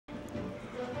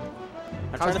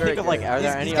I'm trying to think of like, are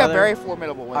there any he's got other very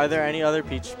formidable wins. Are there any other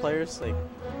Peach players like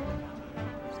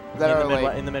that are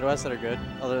like in the Midwest that are good,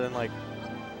 other than like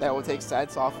that will take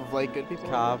sets off of like good people?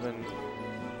 Cobb and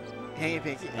Hangy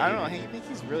Pinky. I don't know. Hangy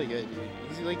Pinky's really good, dude.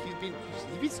 He's like he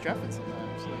beats Streffen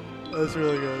sometimes. Like. That's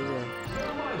really good. Yeah.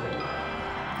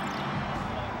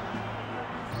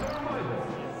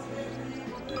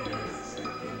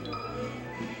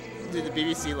 Dude, the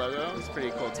BBC logo is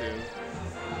pretty cool too.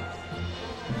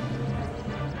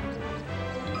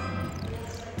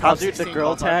 Oh, dude, the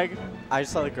girl tag. I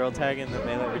just saw the girl tag in the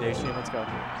Melee Everyday stream. Let's go.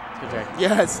 Let's go, Jack.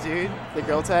 Yes, dude. The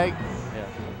girl tag. Yeah.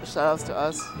 Shout outs to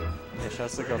us. Yeah, shout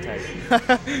outs to the girl tag.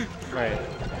 Right.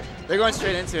 They're going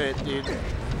straight into it, dude.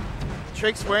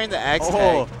 Trix wearing the X tag.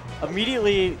 Oh,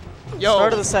 immediately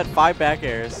start of the set, 5 back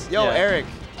airs. Yo, yeah. Eric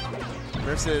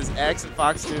versus X and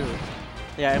Fox 2.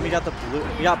 Yeah, and we got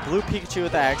blue Pikachu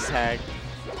with the X tag.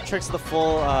 Trix the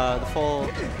full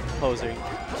posing.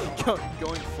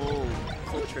 Going full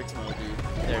Trix mode, dude.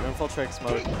 Yeah, going full Trix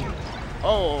mode.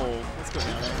 Oh, let's go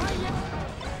down there.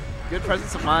 Good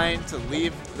presence of mind to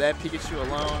leave that Pikachu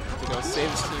alone to go save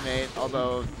his teammate,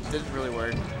 although it didn't really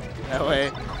work that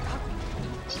way.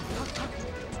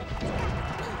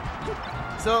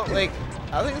 So, like,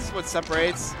 I think this is what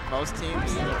separates most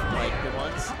teams from, like, good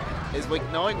ones, is, like,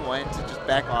 knowing when to just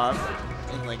back off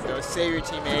and, like, go save your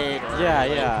teammate. Or,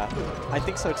 yeah. I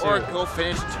think so, too. Or go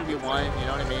finish 2v1, you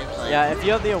know what I mean? Like, yeah, if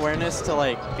you have the awareness to,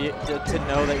 like, to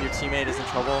know that your teammate is in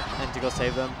trouble and to go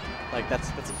save them, like,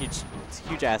 that's a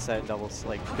huge asset in doubles,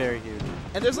 like, very huge.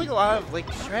 And there's, like, a lot of, like,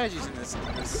 strategies in this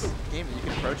game that you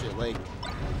can approach it. Like,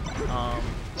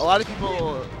 a lot of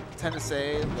people tend to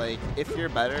say, like, if you're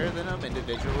better than them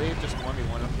individually, just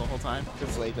 1v1 them the whole time.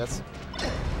 Because, like, it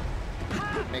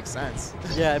makes sense.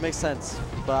 Yeah, it makes sense.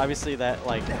 But obviously that,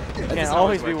 like, can't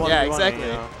always be 1v1. Yeah, exactly.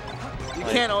 You know? You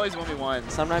like, can't always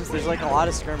 1v1. Sometimes there's, like, a lot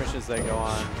of skirmishes that go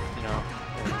on, you know.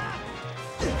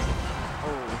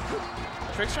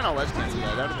 Oh. Trix trying to ledge cancel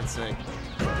that. That would have been sick.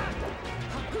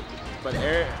 But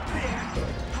Eric.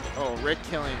 Oh, Rick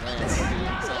killing Lance, dude,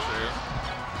 essentially.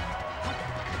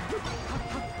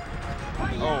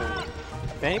 Oh.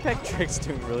 Fannypack Trix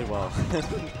doing really well.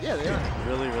 Yeah, they are.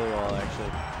 Really, really well,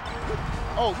 actually.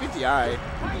 Oh, good DI.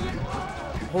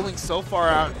 Holding so far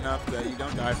out enough that you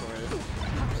don't die for it.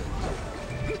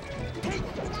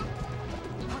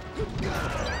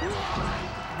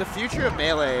 The future of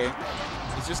Melee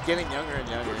is just getting younger and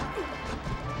younger.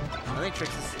 I think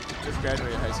Trix just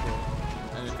graduated high school,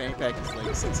 and then Fannypack is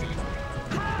like 16.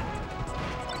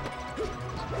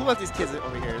 Who let these kids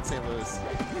over here in St. Louis?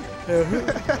 Yeah,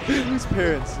 whose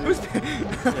parents? Whose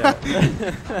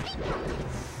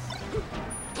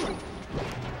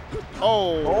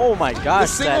Oh my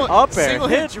gosh, that up air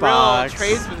hitbox.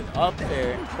 Trades with an up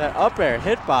air. That up air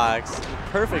hitbox.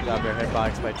 Perfect up air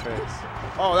hitbox by Trix.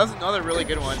 Oh, that's another really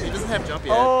good one. He doesn't have jump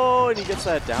yet. Oh, and he gets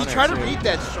that down. He tried to read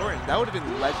that short. That would have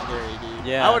been legendary, dude.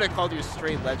 Yeah. I would have called you a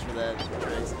straight ledge for that,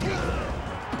 Trix.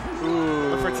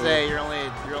 Ooh. But for today, you're only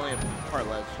a part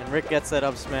ledge. And Rick gets that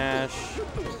up smash.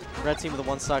 Red team with a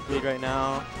 1-stock lead right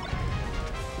now.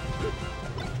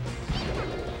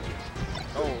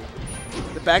 Oh.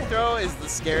 The back throw is the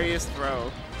scariest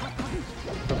throw.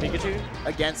 For Pikachu?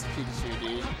 Against Pikachu,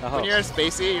 dude. Oh. When you're a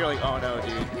Spacey, you're like, oh no,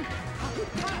 dude.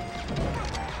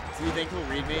 Do you think he'll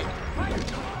read me?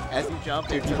 As you jump,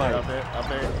 dude, you up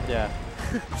there. Yeah.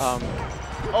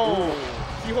 Oh,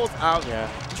 he holds out. Yeah.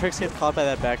 Trix gets caught by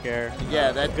that back air.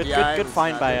 Yeah, that good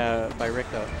find by Rick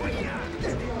though.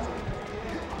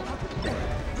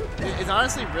 It's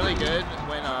honestly really good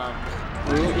when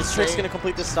Is Trix gonna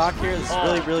complete the stock here? This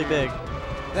is really big.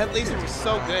 That laser was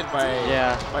so good by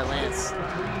Lance.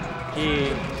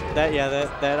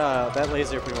 That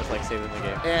laser pretty much like saving the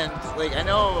game. And like I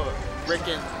know Rick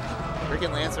and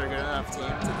Lance are a good enough team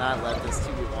to not let this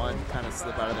 2v1 kind of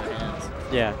slip out of their hands.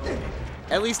 Yeah.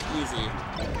 At least easy.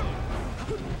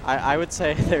 I would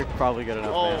say they're probably good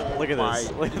enough, man. Look at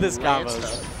this. Look at this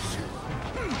combos.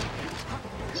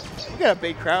 We got a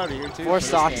big crowd here too. 4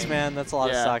 stocks, man. That's a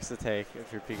lot of stocks to take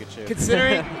if you're Pikachu.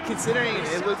 Considering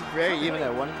it looked very even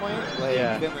at one point, like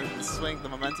then the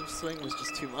momentum swing was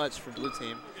just too much for blue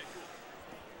team.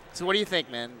 So what do you think,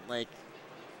 man? Like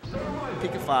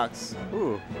Pika Fox.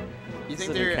 Ooh. You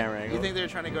think they're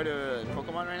trying to go to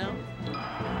Pokemon right now?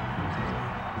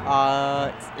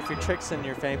 If you're Trix and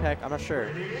your Fannypack, I'm not sure.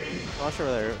 I'm not sure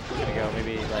where they're gonna go.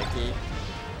 Maybe like FD.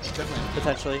 Definitely.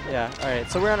 Potentially, yeah. All right,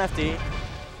 so we're on FD.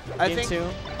 I think 2.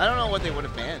 I don't know what they would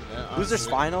have banned. Losers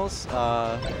finals.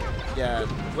 Yeah,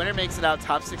 winner makes it out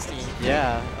top 16.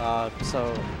 Yeah.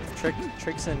 So if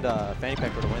Trix and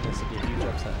Fannypack were to win this, it'd be a huge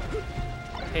upset.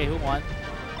 Hey, who won?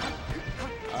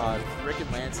 Rick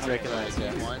and Lance. Rick and Lance,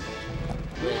 game one.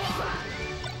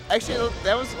 Actually,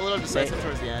 that was a little decisive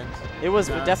towards the end. It was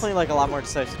definitely like a lot more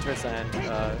decisive towards the end. It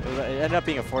ended up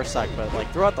being a 4-stock, but like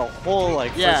throughout the whole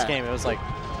like first game, it was like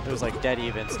dead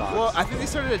even stocks. Well, I think they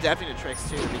started adapting to Trix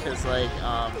too, because like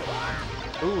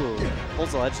ooh,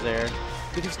 holds the ledge there.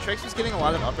 Because Trix was getting a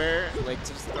lot of up air, like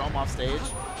to just throw him off stage.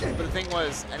 But the thing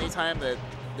was, anytime that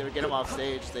they would get him off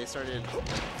stage, they started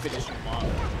finishing him off.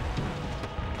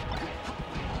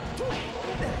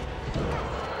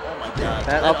 Oh my god.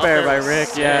 That up air by Rick,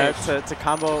 yeah, it's a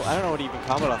combo. I don't know what he even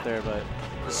comboed up there, but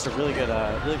it's a really good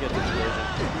conversion.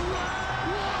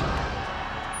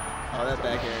 Oh, that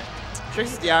back air.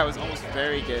 Trix's DI was almost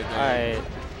very good there. Alright,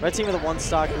 red team with a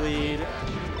 1-stock lead.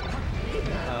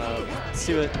 Let's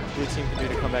see what blue team can do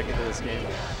to come back into this game.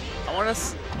 I want to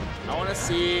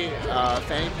see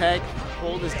Fannypack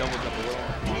hold his double jump a little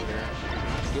longer.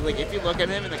 Like if you look at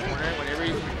him in the corner, whenever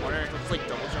he's in the corner, it's like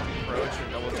double jump approach or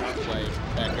double jump like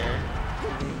back air.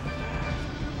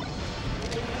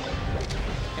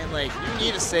 And like you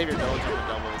need to save your double jump and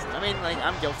doubles. I mean, like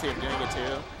I'm guilty of doing it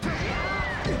too.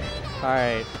 All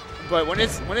right. But when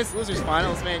it's losers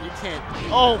finals, man, you can't.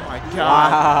 Oh my god.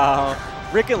 Wow.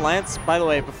 Rick and Lance, by the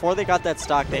way, before they got that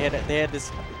stock, they had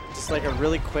this just like a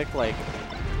really quick like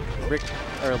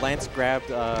Lance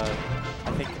grabbed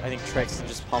I think Trix and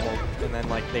just pummeled, and then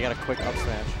like they got a quick up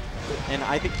smash. And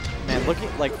I think, man,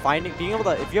 being able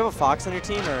to, if you have a Fox on your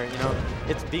team, or you know,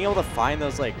 it's being able to find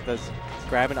those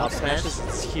grab and up smashes.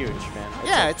 It's huge,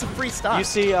 man. It's a free stock. You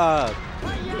see,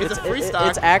 it's a free stock.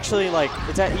 It's actually like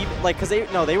it's at even because they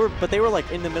were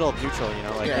like in the middle of neutral, you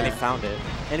know, like and they found it.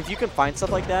 And if you can find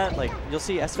stuff like that, like you'll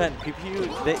see SFAT and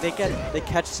PPU, they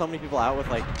catch so many people out with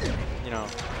like, you know,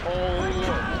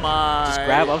 oh my, just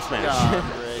grab up smash. God,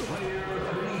 Rick.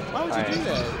 Why would you do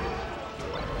that?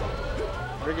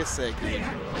 Rick is sick. Did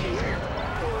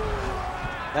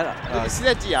you see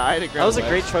that DI to grab? That was a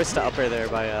great choice to up air there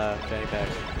by Fannypack.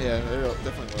 Yeah, it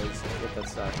definitely was. With that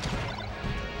stock.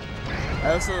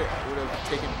 I also would have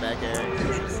taken back air.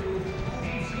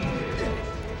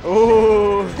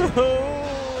 Oh,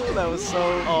 that was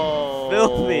so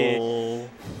filthy.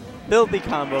 Filthy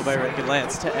combo by Rick and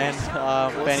Lance to end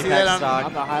Fannypack stock.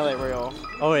 On the highlight reel.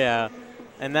 Oh yeah,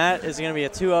 and that is going to be a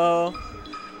 2-0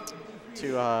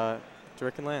 to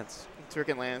Rick and Lance. Trix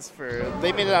and Lance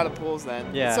they made it out of pools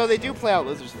then. Yeah. So they do play out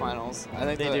losers finals. I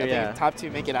think they do. I think top 2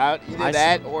 make it out. Either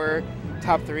that or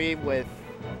top 3 with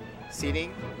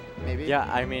seeding, maybe. Yeah,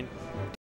 I mean,